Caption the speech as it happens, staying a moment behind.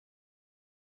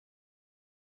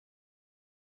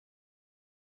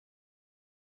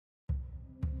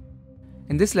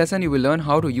In this lesson, you will learn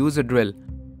how to use a drill.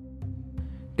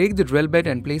 Take the drill bit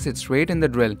and place it straight in the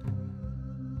drill.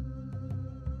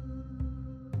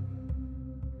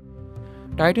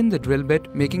 Tighten the drill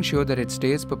bit, making sure that it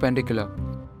stays perpendicular.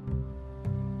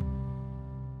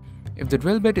 If the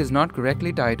drill bit is not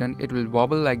correctly tightened, it will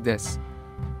wobble like this.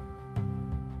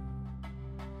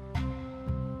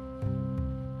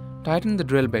 Tighten the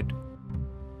drill bit.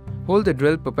 Hold the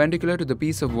drill perpendicular to the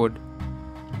piece of wood.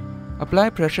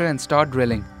 Apply pressure and start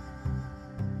drilling.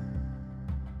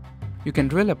 You can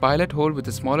drill a pilot hole with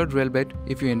a smaller drill bit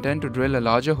if you intend to drill a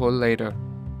larger hole later.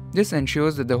 This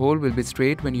ensures that the hole will be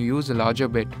straight when you use a larger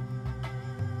bit.